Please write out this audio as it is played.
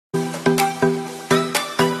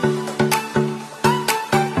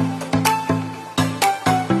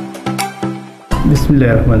بسم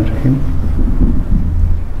الله الرحمن الرحیم.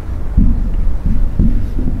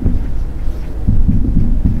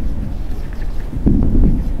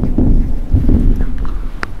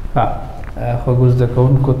 خوږو زده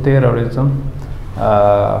کوونکو تېره ورځ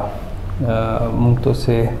موږ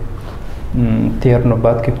تاسې تېر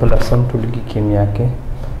نوبت کې په 10م ټولګي کیمیا کې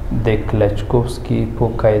د کلچکوفسکي په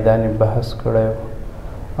قاعدانې بحث کړی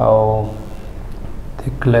او د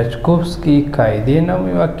کلچکوفسکي قاعدې نه مو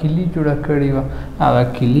یوه کلي جوړه کړې وه. هغه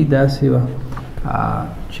کلي داسې وه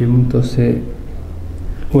چې موږ تاسې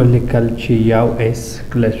ولیکل چې یو ایس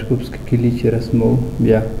کلچکوفسکي کلي چې رسموو،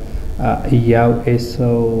 بیا یو ایس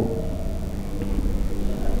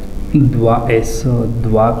دوا ایس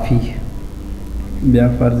دوا پی، بیا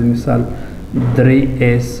فرض مثال 3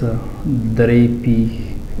 ایس 3 پی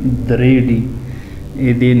 3 ډي،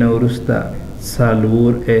 دې نه وروسته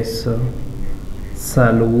 4 ایس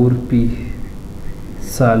 4 پی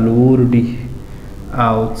 4 ډي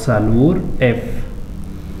او 4 اف،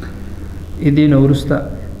 دې نه وروسته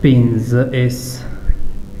 5 ایس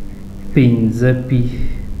 5 پی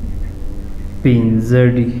 5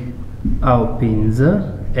 ډي او 5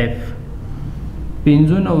 اف،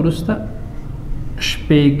 5 نه وروسته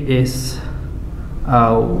 6 ایس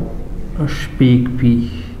او 6 پی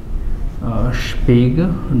 6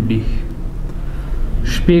 ډي،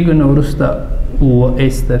 6 نه وروسته 9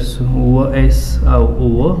 ایس ترسو 9 ایس او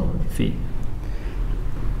 9 فی.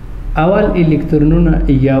 اول الکترونونه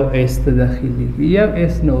یو ایس ته داخليږي، یو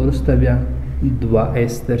ایس نه وروسته بیا 2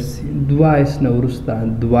 ایس ترسي، 2 ایس نه وروسته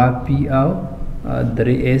 2 پی او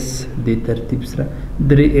 3 ایس د ترتیب سره،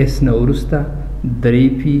 3 ایس نه وروسته 3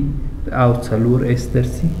 پی او 4 ایس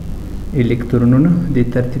ترسي الکترونونه د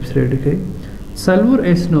ترتیب سره ډکوي، 4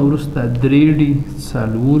 ایس نه وروسته 3 ډي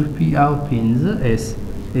 4 پی او 5 ایس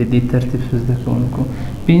د ترتیب سره زده کوونکو،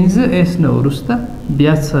 5 ایس نه وروسته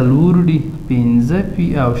بیا 4 ډي 5 پی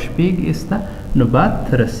او 6 ایس ته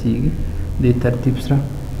نوبت رسیږي د ترتیب سره،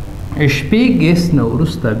 6 ایس نه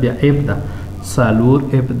وروسته بیا اف ده 4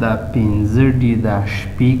 اف ده 5 ډي ده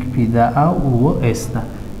 6 پی ده او 9 ایس ده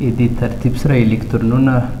د ترتیب سره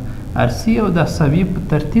الکترونونه ارسي او د عصبي په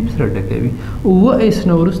ترتیب سره ډکوي. 9 ایس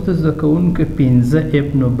نه وروسته زده کوونکو 5 اف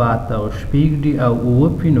نوبت او 6 ډي او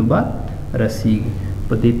 9 پی نوبت رسیږي.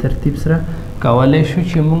 په دې ترتیب سره کولی شو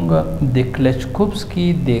چې موږ د کلچکوفسکي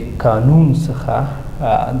د قانون څخه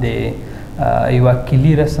د یوه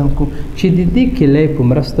کلي رسم کړو چې د دې کلۍ په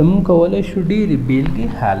مرسته موږ کولی شو ډېرې بیلګې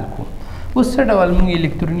حل کړو. اوس څه ډول موږ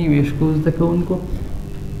الکتروني ویش کوو زده کوونکو؟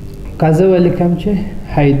 که زه ولیکم چې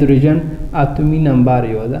هایدروجن اتومي نمبر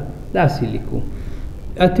یو ده، داسې لیکو.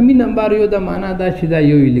 اتومي نمبر یو ده معنا دا چې دا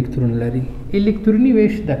یو الکترون لري. الکتروني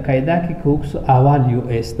ویش د قاعده کې که وکړو اول یو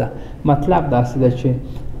ایس ده، مطلب داسې ده چې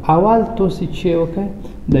اول تاسې چې وکړئ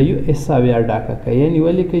د یو ایس بیا ډکه کړئ، یعنې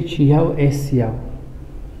ولیکئ چې یو ایس یو.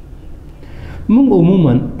 موږ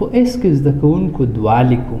عموما په ایس کې زده کوونکو 2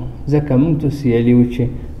 لیکو، ځکه موږ تاسې ویلي وو چې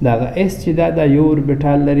دغه ایس چې دا یو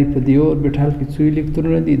اوربیټال لري، په دې اوربیټال کې څو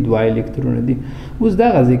الکترونه دي؟ 2 الکترونه دي. اوس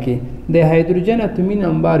دغه ځای کې د هایدروجن اتومي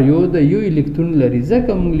نمبر یو د یو الکترون لري،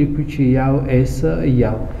 ځکه موږ لیکو چې یو ایس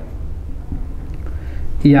یو.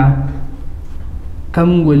 یا که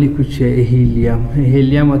موږ ولیکو چې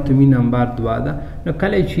هیلیم اتومي نمبر 2 ده، نو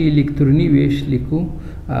کله چې الکتروني ویش لیکو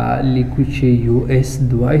چې یو ایس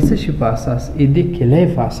 2 څه شي په اساس دې کلۍ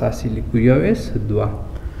په اساس لیکو یو ایس 2.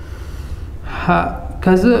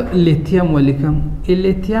 که زه لیتیم ولیکم،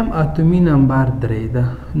 لیتیم اتومي نمبر 3 ده،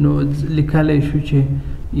 نو لیکلی شو چې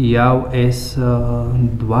یو ایس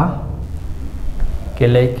 2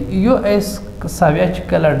 کلۍ یو ایس ساویه چې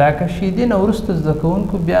کله ډاکه شي دې نه وروسته زده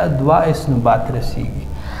کوونکو بیا 2 ایس نوبت رسیږي.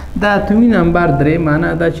 د اتومي نمبر 3 معنا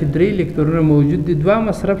دا چې 3 الکترونه موجود دي، 2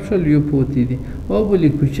 مصرف شول یو پوتې دي، او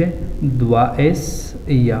ولیکو چې 2 ایس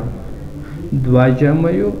یو 2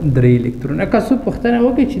 جمع یو 3 الکترونه. که څوک پوښتنه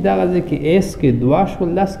وکړي چې دغه ځای کې ایس کې 2 شول،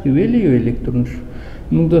 داسې کې ویلي یو الکترون شو،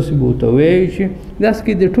 موږ داسې به ورته ووایو چې داسې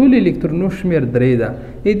کې د ټولو الکترونو شمېر 3 ده،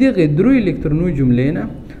 دغې 3 الکترونو جملې نه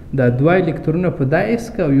دا 2 الکترونه په دا ایس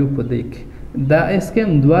کې او یو په دې کې، دا ایس کې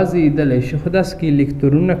هم 2 زیږېدلی شي، خو داسې کې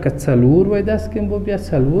الکترونونه که 4 وای داسې کې هم به بیا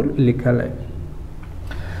 4 لیکلی.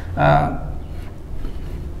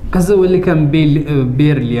 که زه ولیکم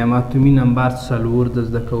بیرلیم اتومي نمبر 4 د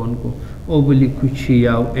زده کوونکو، او به لیکو چې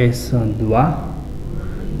یو ایس 2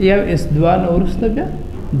 یو ایس 2 نه وروسته بیا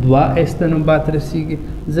 2 ایس ته نوبت رسیږي،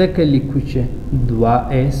 ځکه لیکو چې 2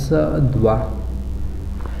 ایس 2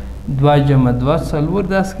 2 جمع 2 4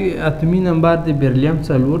 داسې کې اتومي نمبر د بیرلیم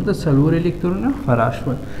 4 د 4 الکترونه خورا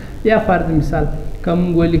شول. یا فرض مثال که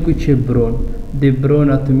موږ ولیکو چې برون د برون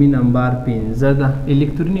اتومي نمبر 15 ده،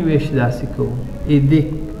 الکتروني ویش داسې کوو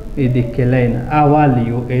د کلۍ نه اول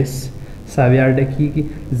یو ایس ساویه ډکیږي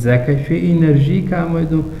ځکه چې انرژي کمه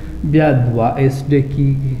ده بیا 2s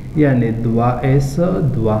ډکیږي یعنی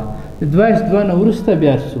 2s2 2s2 نه وروسته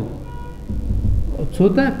بیا څو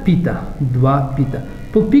ته پی ته 2 پی ته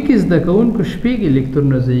په پی کې زده کوونکو شپږ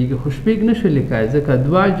الکترونه ځایږي خو شپږ نشو لیکای ځکه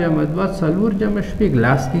 2 جمع 2 څلور جمع شپږ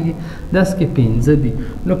لاس کېږي داس کې 5 دي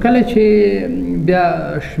نو کله چې بیا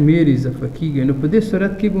شمیر اضافه کېږي نو په دې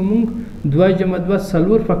صورت کې به موږ 2 جمع 2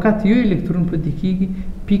 څلور فقط یو الکترون پاتې کېږي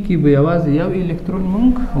پی کې به یوازې یو الکترون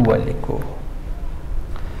موږ ولیکو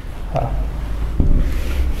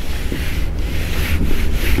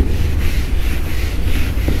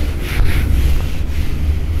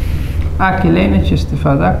کلی نه چې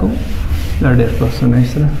استفاده کوم له ډېر په اسانۍ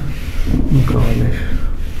سره موږ کولی شو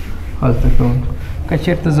هلته کوونکو که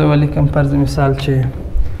چېرته زه ولیکم فرض مثال چې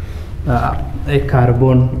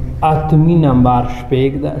کاربن اتومي نمبر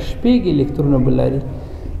شپږ ده شپږ الکترونه به لري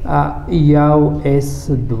یو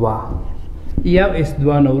s2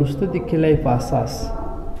 نه وروسته د کلی په اساس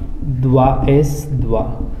 2s2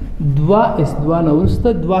 نه وروسته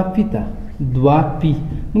 2 پی ته 2 پی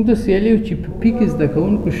موږ ته سیالی چې په پی کې زده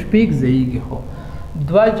کوونکو شپږ ځایږي خو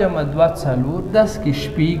 2 جمع 2 څلور داس کې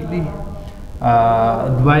شپږ دي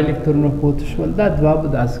 2 الکترونه پاتې شول دا 2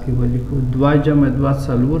 به داس کې ولیکو 2 جمع 2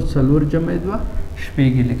 څلور څلور جمع 2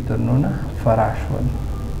 شپږ الکترونونه فرا شول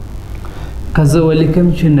که زه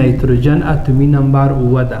ولیکم چې نایتروجن اتومي نمبر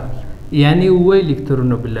 9 ده یعنی 9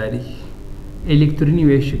 الکترونه به لري الکتروني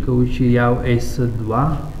ویشو کوو چې یو s2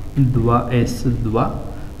 2s2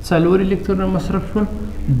 څلور الکترونه مصرف شول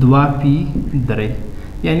 2 پی 3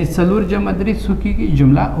 یعنی څلور جمع 3 څو کېږي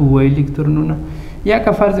جمله 9 الکترونونه یا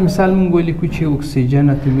که فرض مثال موږ ولیکو چې اکسیجن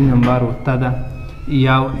اتومي نمبر 8 ده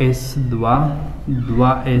یو s2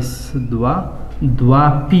 2s2 2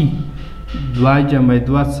 پی 2 جمع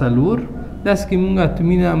 2 څلور داس کې موږ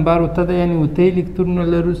اتومي نمبر 8 ده یعنی 8 الکترونه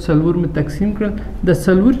لرو څلور مې تقسیم کړل د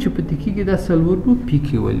څلور چې پاتې کېږي دا څلور به پی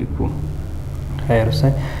کې ولیکو خیر اوسئ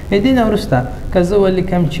دې نه وروسته که زه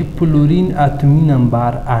ولیکم چې فلورین اتومي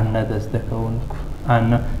نمبر 9 ده زده کوونکو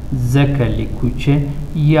 9 ځکه لیکو چې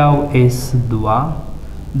یو s2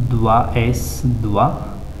 2s2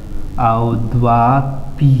 او 2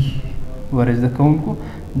 پی ور زده کوونکو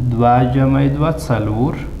 2 جمع 2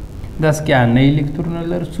 څلور داس کې 9 الکترونه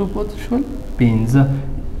لري څو پاتې شول 15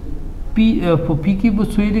 پی په پی کې به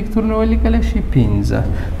څو الکترونه ولیکلی شي 15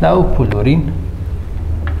 دا و فلورین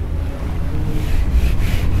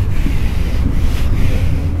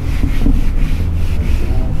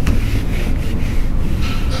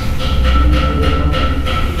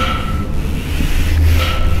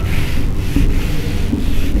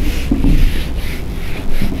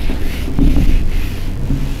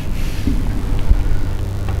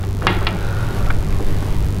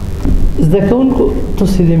زده کوونکو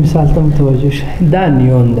تاسې دې مثال ته متوجه شئ دا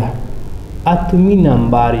نیون ده اتومي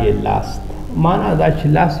نمبر یې لاس ده معنا دا چې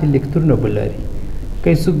لاس الکترونه به لري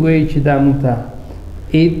که څوک وایي چې دا موږ ته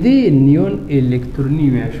دې نیون الکتروني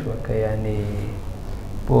ویش وکړه یعنې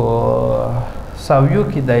په ساویو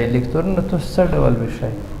کې دا الکترونه تاسو څه ډول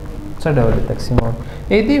ویشئ څه ډول یې تقسیموئ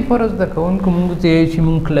دې فرض زده کوونکو موږ ته چې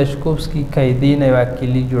موږ کلشکوفسکي قاعدې نه یوه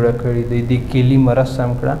کلي جوړه کړې ده دې کلي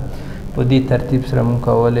مرسم کړه په دې ترتیب سره موږ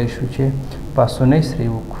کولی شو چې په اسانۍ سره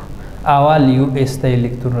یې وکړو اول یو اس ته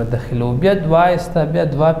الکترونه داخلو بیا 2 اس ته بیا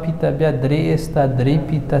 2 پی ته بیا 3 اس ته 3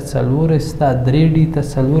 پی ته 4 اس ته 3 ډي ته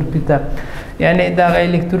 4 پی ته یعنی دغه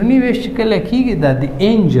الکتروني ویش چې کله کېږي دا د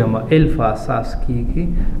ان جمع ال په اساس کېږي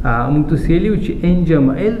موږ تاسې ویلي وو چې ان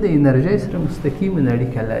جمع ال د انرژۍ سره مستقیما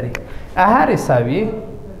اړیکه لري هر حسابي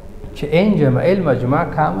چې ان جمع ال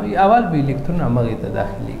مجموعه کامه وي اول به الکترون همغې ته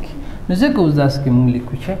داخلېږي نو ځکه اوس داسې کې موږ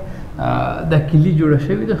لیکو چې دا کلي جوړه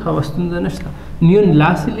شوې ده خو ستونزه نشته نیون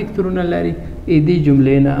لاس الکترونه لري دې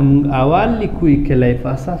جملې نه موږ اول لیکو کلی په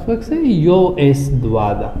اساس وکړئ یو s2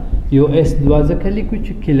 ده یو s2 ځکه لیکو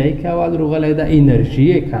چې کلی کې اول راغلی ده انرژي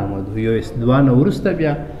یې کمه ده یو s2 نه وروسته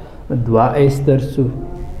بیا 2s درسو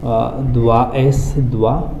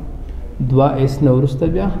 2s2 2s نه وروسته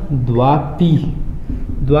بیا 2 پی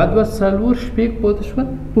 2 2 څلور شپږ پاتې شول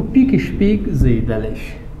په پی کې شپږ زیږېدلی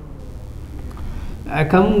شي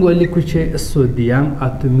که موږ ولیکو چې سودیم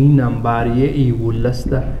اتومي نمبر یې 11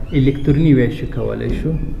 ده الکتروني ویش کولی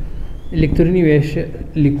شو الکتروني ویش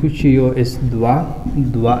لیکو چې یو s2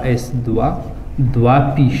 2s2 2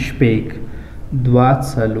 پی شپږ 2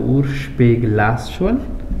 څلور شپږ لاس شول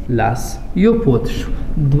لاس یو پاتې شو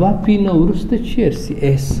 2 پی نه وروسته چیرې سي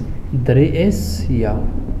اس 3s یو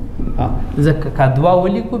ځکه که 2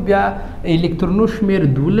 ولیکو بیا الکترونو شمیر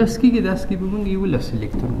 12 کېږي داسې کې به موږ 11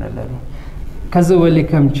 الکترونه لرو که زه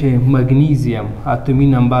ولیکم چې مګنیزیم اتومي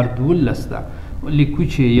نمبر 12 ده لیکو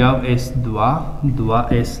چې یو اس 2 2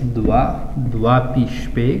 اس 2 2 پی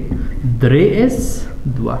شپږ 3 اس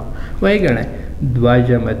 2 وایي ګڼئ 2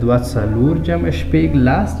 جمع 2 څلور جمع شپږ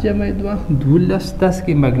لاس جمع 2 12 تاسو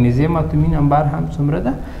کې مګنیزیم اتومي نمبر هم څومره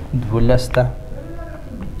ده 12 ده.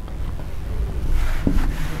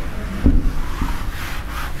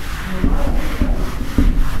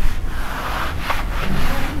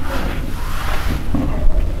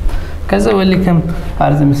 که زه ولیکم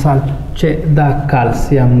فرض مثال چې دا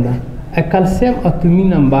کالسیم ده کالسیم اتومي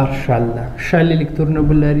نمبر شل ده شل الکترونه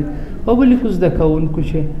به لري او ولیکو زده کوونکو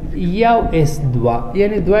چې یو اس 2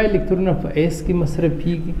 یعنی 2 الکترونه په اس کې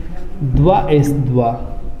مصرفیږي 2 اس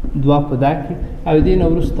 2 په دا کې او دې نه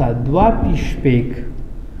وروسته 2 پی شپږ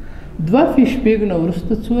 2 پی شپږ نه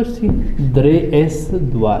وروسته څو ورسي 3 اس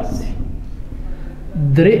 2 سي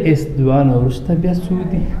 3 اس 2 نه وروسته بیا څو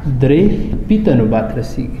دي 3 پی ته نوبت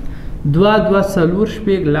رسیږي 2 2 څلور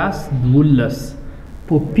شپږ لاس 12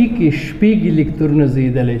 په پی کې شپږ الکترونه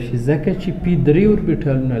زیدلی شي ځکه چې پی 3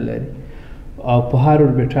 اوربیټالونه لري او په هر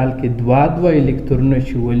اوربیټال کې 2 2 الکترونه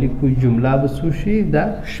چې ولیکو جمله به څو شي دا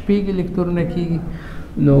شپږ الکترونه کېږي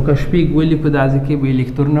نو که شپږ ولیکو دا ځکه به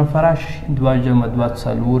الکترونه فرش 2 جمع 2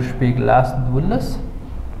 څلور شپږ لاس 12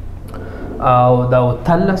 او دا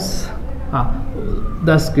 13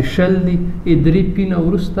 داس کې شل دي درې پی نه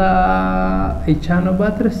وروسته چا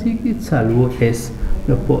نوبت رسیږي څلور اس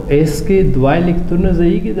نو په اس کې 2 الکترونه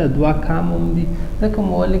ځایږي دا 2 کم هم دي ځکه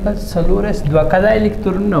مو ولیکل څلور اس 2 که دا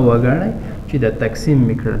الکترونه وګڼئ چې دا تقسیم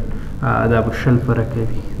مې کړل دا به شل فرق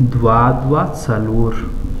کوي 2 2 څلور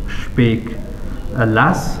شپږ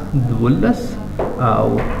لاس 12 او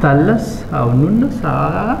 13 او 19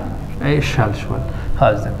 هغه شل شول. ها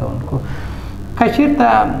زده کوونکو که چېرته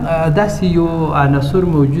داسې یو عنصر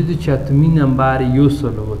موجود چې اتومي نمبر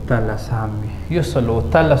 113 هم وي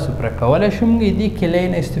 113 پرې کولی شو موږ دې کلۍ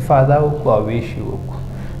نه استفاده وکړو او ویش یې وکړو.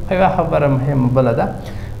 یوه خبره مهمه بله ده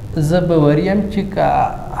زه به وریم چې که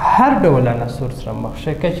هر ډول عنصر سره مخ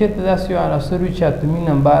شئ که چېرته داسې یو عنصر وي چې اتومي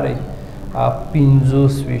نمبر یې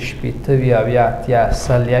 50 وي شپېته وي اویا اتیا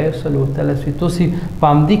سل یا 113 وي تاسې په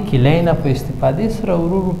همدې کلۍ نه په استفادې سره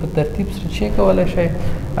ورو ورو په ترتیب سره چې کولی شئ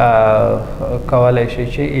کولی شئ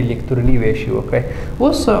چې الکتروني ویش یې وکړئ.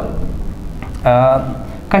 اوس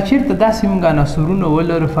که چېرته داسې موږ عنصرونه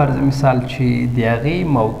ولرو فرض مثال چې د هغې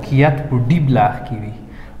موقعیت په ډي بلاک کې وي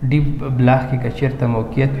ډي بلاک کې که چېرته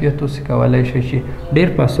موقعیت وي تاسې کولی شئ چې ډېر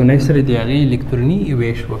په اسانۍ سره د هغې الکتروني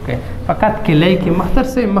ویش وکړئ. فقط کلۍ کې مختر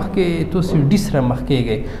سئ مخکې تاسې ډي سره مخ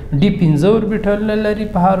کېږئ ډي 15 اوربیټالونه لري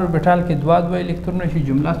په هر اوربیټال کې 2 2 الکترونه شي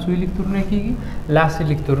جمله څو الکترونه کېږي لاس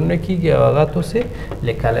الکترونه کېږي او هغه تاسې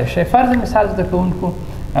لیکلی شئ. فرض مثال زده کوونکو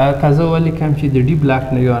که زه ولیکم چې د ډي بلاک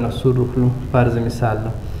نه یو عنصر روخلو فرض مثال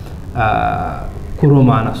کروم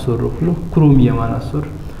عنصر روخلو کرومیم عنصر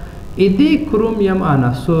دې کرومیم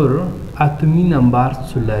عنصر اتومي نمبر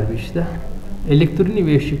 24 ده الکتروني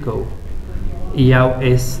ویش یې کوو یو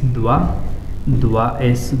اس 2 2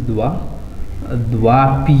 اس 2 2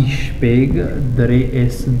 پی شپږ 3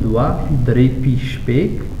 اس 2 3 پی شپږ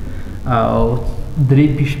او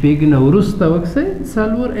 3 پی شپږ نه وروسته وکړئ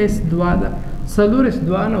څلور اس 2 ده څلور اس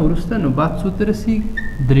 2 نه وروسته نوبت څو ته رسیږي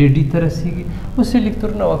 3 ډي ته رسیږي. اوس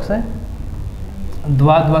الکترونه وکړئ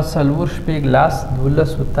 2 2 څلور شپږ لاس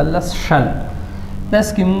 12 و 13 شل داس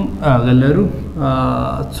کې موږ هغه لرو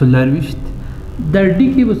 24 د ډي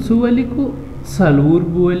کې به څو ولیکو څلور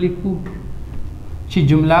به ولیکو چې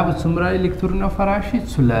جمله به څومره الکترونه فراشي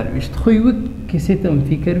 24 خو یوه کیسې ته هم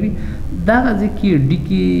فکر وي دغه ځای کې ډي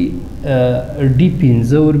کې ډي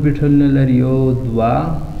 15 اوربیټالونه لري یو 2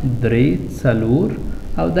 3 څلور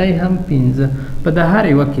او دا هم 15 په د هر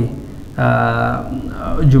یوه کې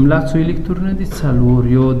جمله څو الکترونه دي څلور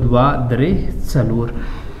یو 2 3 څلور.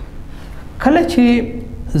 کله چې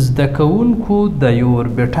زده کوونکو د یو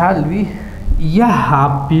اوربیټال وي یا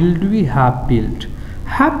هاف پیلډ وي هاف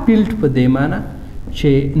پیلډ په دې معنی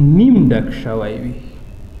چې نیم ډک شوی وي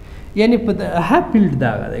یعنی په هاف پیلډ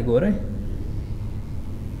دغه دی ګورئ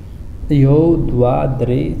یو 2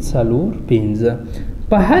 3 څلور 15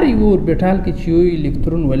 په هر یو اوربیټال کې چې یو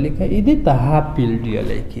الکترون ولیکئ دې ته هاف پیلډ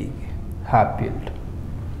ویلی کېږي هاف پیلډ.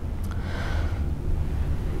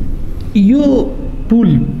 یو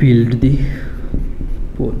پول پیلډ دی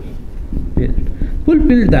پول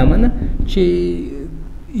پیلډ دا معنی چې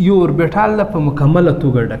یو اوربیټال ده په مکمله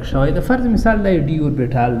توګه ډک شوی ده فرض مثال دا ډي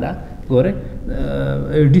اوربیټال ده ګورئ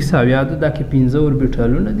ډي ساویا ده دا کې 15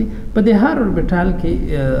 اوربیټالونه دي په دې هر اوربیټال کې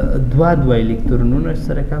 2 2 الکترونونه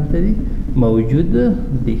سره کمته دي موجود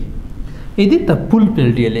دي دې ته پول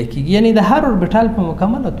پیلډ ویلی کېږي یعنی د هر اوربیټال په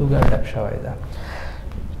مکمله توګه ډک شوی ده.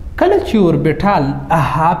 کله چې اوربیټال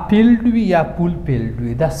هاف فیلډ وي یا فول فیلډ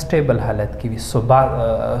وي دا سټیبل حالت کې وي،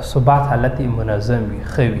 ثبات حالت یې منظم وي،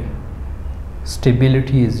 ښه وي،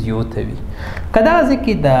 سټیبیلیټي یې زیاته وي. که دغه ځای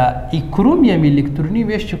کې د کرومیم الکتروني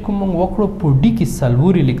ویش چې کوم موږ وکړو په ډي کې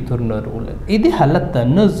 4 الکترونونه راغلل، دې حالت ته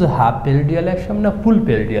نه زه هاف فیلډ یلی شم نه فول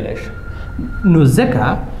فیلډ یلی شم. نو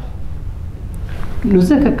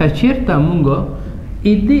ځکه که چېرته موږ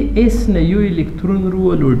دې ایس نه یو الکترون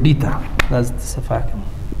راولو ډي ته، دا زه صفا کړم،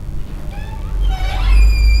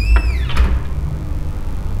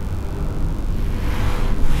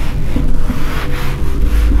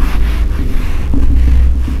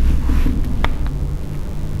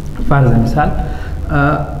 فرض مثال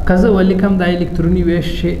که زه ولیکم دا الکتروني ویش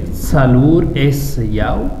چې 4 اس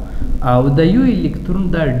یو او د یو الکترون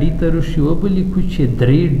دا ډي ته راشي وبلیکو چې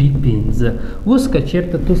 3 ډي 5. اوس که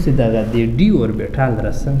چېرته تاسې دغه د ډي اوربیټال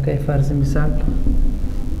رسم کوئ، فرض مثال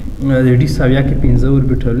د ډي ساویه کې 5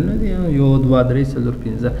 اوربیټالونه دي، 1 2 3 4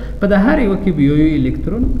 5. په د هر یوه کې به یو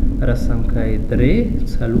الکترون رسم کوئ، 3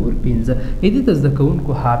 4 5. دې ته زده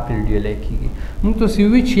کوونکو هاف فیلډ ویلی کېږي. موږ تاسې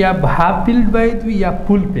ووایو چې یا هاف فیلډ باید وي یا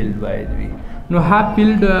فول فیلډ باید وي. نو هاف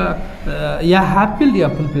فیلډ یا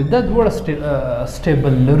فول فیلډ دا دواړه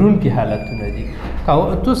سټیبل لرونکي حالتونه دي.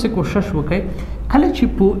 تاسې کوشش وکړئ کله چې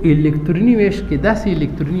په الکتروني ویش کې داسې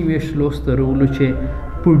الکتروني ویش لوسته راولو چې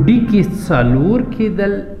په ډي کې 4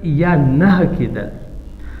 کېدل یا 9 کېدل،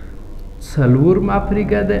 4 ما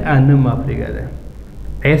پرېږدئ 9 ما پرېږدئ،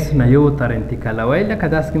 ایس نه یو تر انتقالوئ، لکه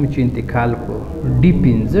داسې کې مې چې انتقال کړو ډي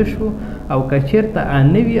 5 شو، او که چېرته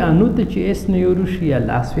 9 وي 9 ته چې ایس نه یو روشي یا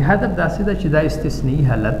لاس وي. هدف داسې ده چې دا استثنایي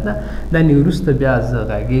حالت ده، دا نه وروسته بیا زه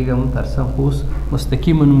غږېږم تر څنګ، خو اوس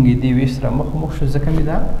مستقیما موږ دې ویش سره مخامخ شو، ځکه مې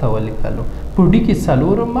دا ته ولیکلو. په ډي کې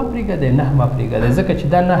 4 مه پرېږدئ 9 مه پرېږدئ، ځکه چې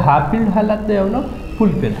دا نه هاف فیلډ حالت دی او نه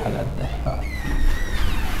فول فیلډ حالت دی.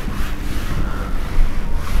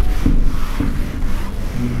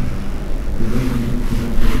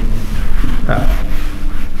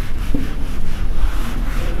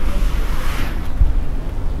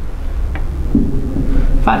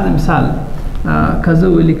 فرض مثال که زه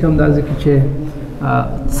ولیکم دا ځکه چې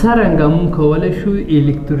څرنګه موږ کولی شو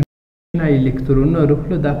الکترونونه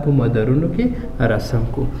راخلو دا په مدارونو کې رسم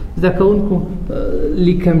کړو. زده کوونکو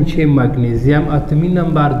لیکم چې مګنیزیم اتومي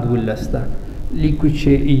نمبر 12 ده، لیکو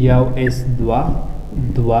چې 1s2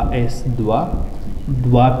 2s2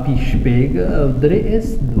 2p8 او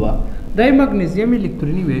 3s2. دا مګنیزیم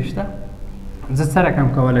الکتروني ویش ده. زه څه رقم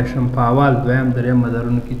کولی شم په اول دویم دریم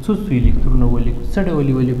مدارونو کې څو الکترونه ولیکو، څه ډول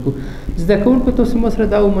ولیکو. زده کوونکو تاسو ما سره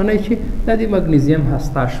دا ومنئ چې دا د مګنیزیم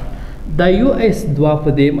هسته شو. دا یو اس 2 په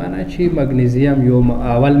دې معنی چې مګنیزیم یو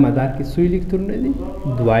اول مدار کې څو الکترونه دي،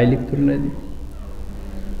 2 الکترونه دي.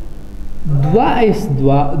 2s2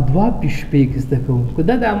 2p8 زده کوونکو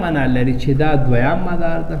دا معنی لري چې دا دویم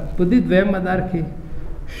مدار ده. په دې دویم مدار کې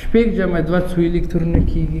 8 جمع 2 څو الکترونه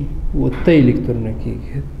کېږي، 8 الکترونه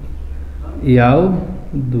کېږي. 1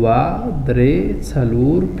 2 3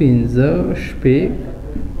 4 5 6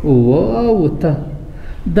 8.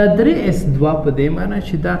 دا 3s2 په دې معنی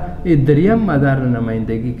چې دا دریم مدار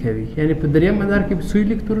نمایندګي کوي، یعنی په دریم مدار کې څو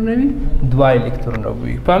الکترونه وي، 2 الکترونه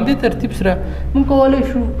وي. په همدې ترتیب سره موږ کولی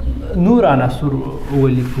شو نور عناصر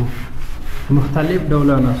ولیکو، مختلف ډول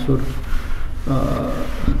عناصر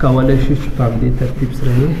کولی شو چې په همدې ترتیب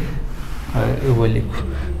سره ولیکو.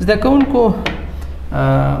 زده کوونکو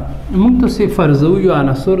موږ تاسې فرضوو یو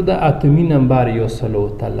عنصر د اتومي نمبر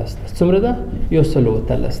 113 ده. څومره ده؟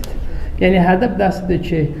 113 ده. یعنی هدف داسې ده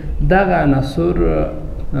چې دغه عنصر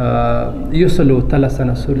 113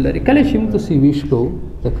 عنصر لري. کله چې موږ تاسې ویش کوو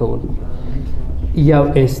زده کوونکو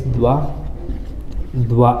 1s2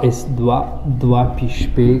 2s2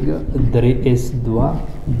 2p8 3s2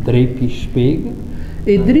 3p8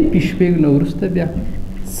 3p8 نه وروسته بیا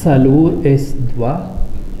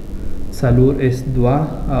 4s2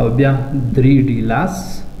 او بیا 3d لاس.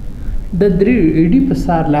 د 3d په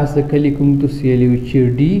سر لاس د کلی کوم تاسې ویلي وو چې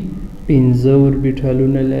d 5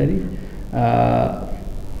 اوربیټالونه لري.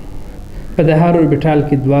 په د هر اوربیټال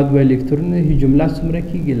کې 2 الکترونه دي. جمله څومره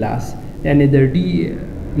کېږي؟ لاس. یعنی د d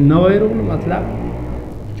نوی راغلو، مطلب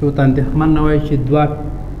چې ورته اندېښمن نه وایي چې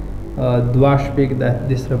 2 شپږ د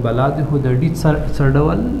دې سره بلا دي، خو د ډي څه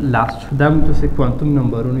ډول لاس شو. دا مې تاسې کوانتم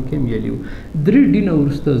نمبرونو کې هم ویلي وو. 3d نه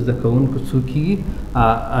وروسته زده کوونکو څو کېږي؟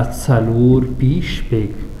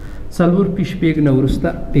 4p8 4p8 نه وروسته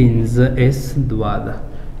 5s2 ده.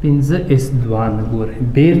 5s2 نه ګورئ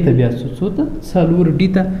بېرته بیا څو ته 4d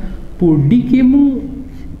ته. په ډي کې مو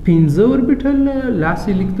 5 اوربیټال لاس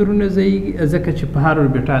الکترونه ځایږي، ځکه چې په هر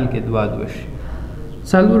اوربیټال کې 2 شي.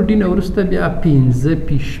 4d نه وروسته بیا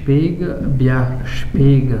 5p8 بیا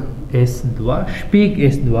 8 S2 شپږ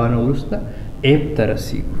S2 نه وروسته F ته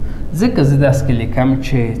رسیږو. ځکه زه داسې لیکم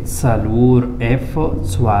چې څلور F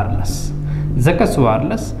 14 ځکه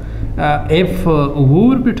 14 F اووه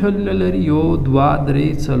اوربیټلونه لري 1 2 3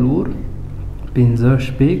 4 5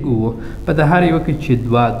 شپږ اووه په د هر یوه کې چې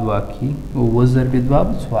 2 2 کې اووه ضرب 2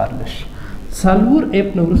 به 14 شي. څلور F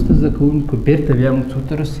نه وروسته زده کوونکو بېرته بیا موږ څو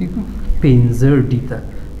ته رسیږو 5 D ته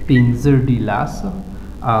 5 D لاس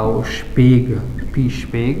او شپږ P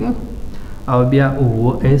شپږ او بیا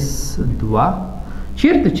اووه S2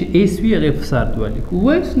 چیرته چې S وي هغې فسار 2 لیکو.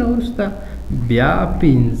 اووه S نه وروسته بیا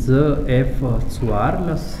 5 F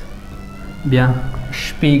 14 بیا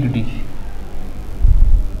شپږ D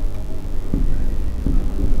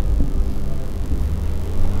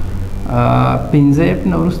 5 F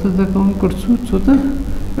نه وروسته زده کوونکو څو ته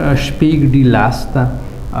شپږ D لاس ته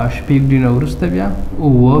شپږ D نه وروسته بیا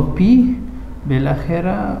اووه P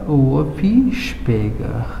بالاخره اووه P شپږ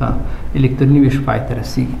ښه الکتروني ویش پای ته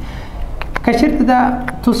رسیږي. که چېرته دا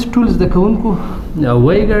تاسو ټول زده کوونکو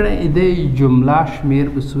ویګړئ د جمله شمېر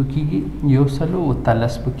به څو کېږي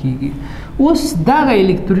 113 به کېږي. اوس دغه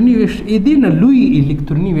الکتروني ویش دې نه لوی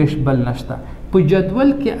الکتروني ویش بل نشته. په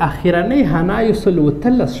جدول کې اخرنۍ حنا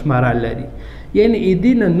 113 شماره لري، یعنې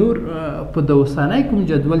دې نه نور په د اوسنی کوم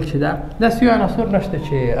جدول چې ده داسې یو عنصر نشته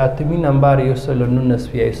چې اتمي نمبر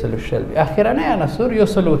 119 وي یا 120 وي. اخرنی عنصر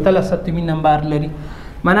 113 اتمي نمبر لري،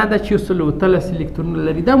 معنا دا چې 113 الکترونونه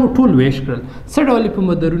لري. دا مو ټول ویش کړل. څه ډول په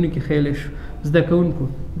مدارونو کې خیلی شو زده کوونکو؟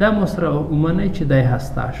 دا مو سره ومنئ چې دی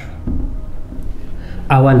هسته شو.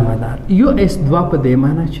 اول مدار یو S2 په دې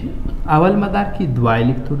معنا چې اول مدار کې 2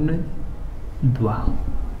 الکترونه دي 2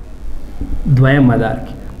 دویم مدار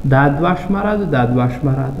کې دا 2 شماره ده دا 2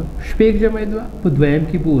 شماره ده شپږ جمع 2 په دویم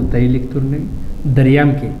کې به 8 الکترونه وي. دریم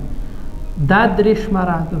کې دا 3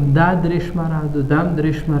 شماره ده دا 3 شماره ده دا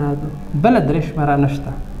 3 شماره ده بله 3 شماره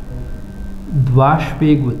نشته. 2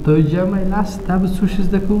 شپږ 8 جمع لاس دا به څو شي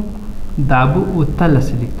زده کوو؟ دا به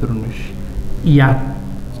 18 الکترونه شي. یا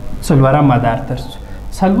څلورم مدار ته رسو.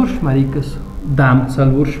 څلور شمارې کسو دا هم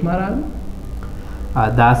څلور شماره ده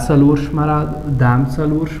دا څلور شماره ده دا هم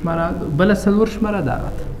څلور شماره ده بله څلور شماره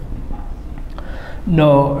دغه ده.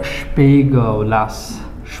 نو شپږ او لاس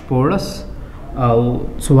شپوړس او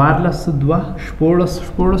 14 2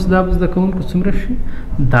 شپوړس دا به زده کوونکو څومره شي؟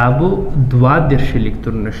 دا به 32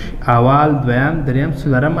 الکترونه شي. اول دویم دریم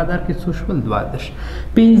څلورم مدار کې څو شول؟ 32.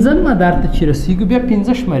 پنځم مدار ته چې رسیږو بیا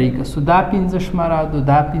 15 شمارې کسو دا 15 شماره ده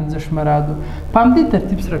دا 15 شماره ده. په همدې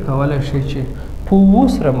ترتیب سره کولی شئ چې په اووه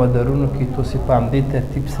سره مدارونو کې تاسې په همدې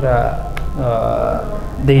ترتیب سره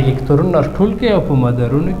د الکترونونه راټول کړئ او په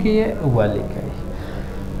مدارونو کې یې ولیکئ.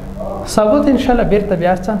 سبا ته انشاءالله بیرته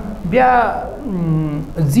بیا څه بیا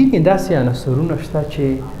ځینې داسې عنصرونه شته چې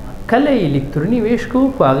کله الکتروني ویش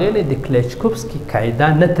کوو په هغې نه د کلیچکوفسکي قاعده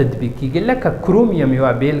نه تطبیق کېږي. لکه کرومیم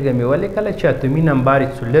یوه بیلګه مې ولیکله چې اتمي نمبر یې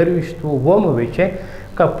 24 و ومو وی چې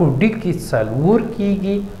که په ډي کې 4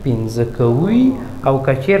 کېږي 15 کوي او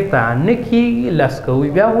که چېرته نه کېږي 10 کوي.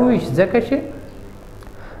 بیا وویش ځکه چې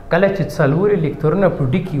کله چې 4 الکترونه په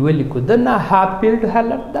ډي کې ولیکو د نه هاف پیلډ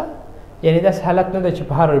حالت ده، یعنې داسې حالت نه ده چې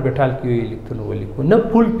په هر اوربیټال کې یو الکترون ولیکو، نه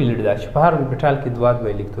فول پیلډ ده چې په هر اوربیټال کې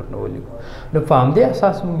 2 الکترونه ولیکو. نو په همدې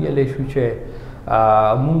اساس موږ ویلی شو چې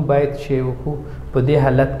موږ باید چې وکړو په دې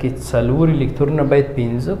حالت کې 4 الکترونه باید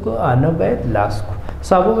 15 کو نه باید 10 کو.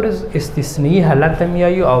 سبا ورځ استثنایي حالت هم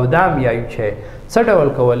یایو او دا هم یایو چې څه ډول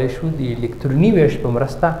کولی شو د الکتروني ویش په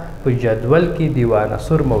مرسته په جدول کې د یو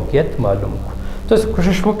عنصر موقعیت معلوم کړو. تاسو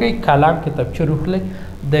کوشش وکړئ کلام کتابچه روخلئ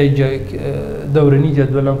د دورني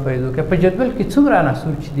جدول هم فایده وکړئ. په جدول کې څومره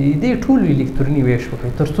عناصر چې دي دې ټولو الکتروني ویش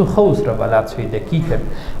وکړئ تر څو ښه سره بلد شئ دقیق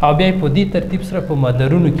او بیا یې په دې ترتیب سره په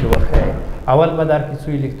مدارونو کې وښایئ. اول مدار کې څو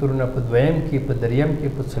الکترونه په دویم کې په دریم کې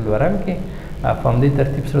په څلورم کې په همدې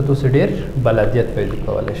ترتیب سره تاسو ډېر بلدیت پیدا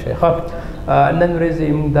کولی شئ. ښه نن ورځ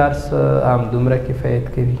زموږ درس همدومره کفایت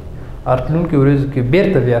کوي. راتلونکو ورځو کې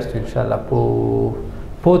بیرته بیا سو انشاءالله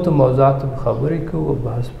په تو موضوعاتو خبرې کوو او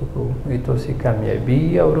بحث وکړو. تاسې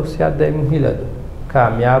کامیابي او روغتیا دایمي هیله ده.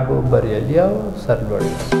 کامیاب او بریالي او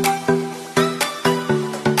سرلوړي.